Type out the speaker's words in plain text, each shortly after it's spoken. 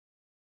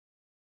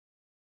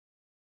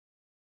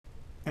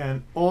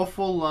An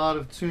awful lot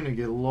of tuna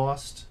get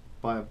lost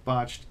by a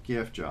botched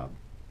gaff job.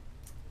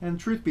 And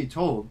truth be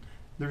told,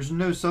 there's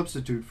no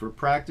substitute for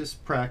practice,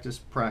 practice,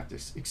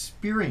 practice.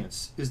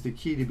 Experience is the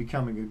key to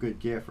becoming a good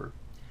gaffer.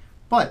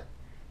 But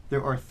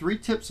there are 3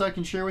 tips I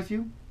can share with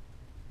you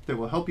that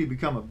will help you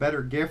become a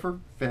better gaffer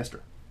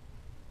faster.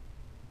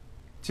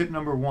 Tip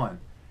number 1,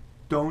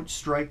 don't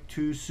strike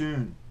too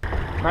soon.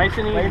 Nice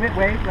and easy.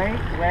 Wait.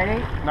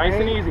 Nice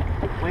and easy.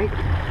 Wait.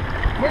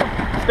 Hit him.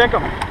 Stick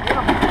them.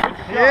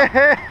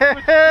 Yeah.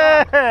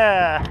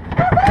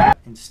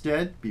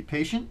 Instead, be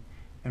patient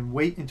and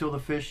wait until the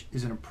fish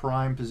is in a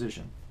prime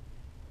position.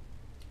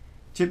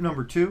 Tip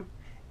number 2,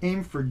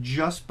 aim for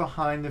just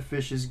behind the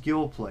fish's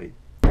gill plate.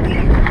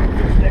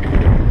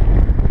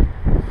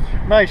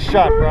 Nice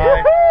shot,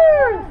 Brian.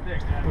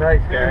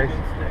 Nice, guys.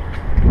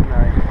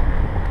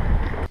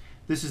 Nice.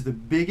 This is the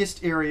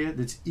biggest area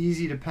that's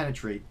easy to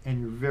penetrate and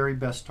your very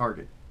best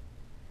target.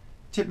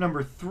 Tip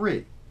number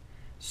 3,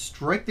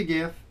 strike the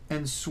gaff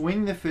and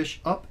swing the fish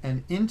up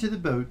and into the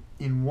boat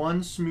in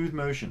one smooth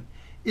motion.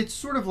 It's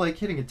sort of like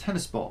hitting a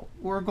tennis ball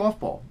or a golf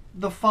ball.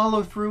 The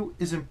follow through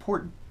is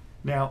important.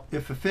 Now,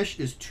 if a fish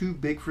is too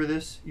big for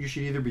this, you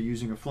should either be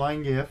using a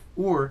flying gaff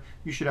or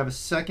you should have a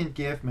second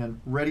gaff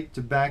man ready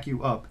to back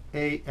you up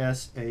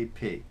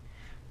ASAP.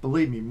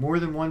 Believe me, more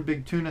than one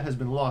big tuna has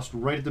been lost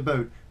right at the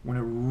boat when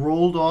it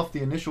rolled off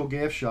the initial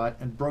gaff shot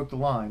and broke the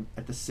line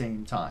at the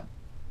same time.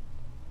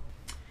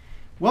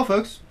 Well,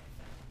 folks,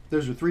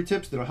 those are 3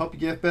 tips that'll help you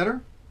gaff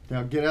better.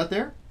 Now get out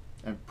there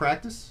and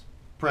practice,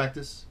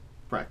 practice,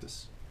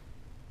 practice.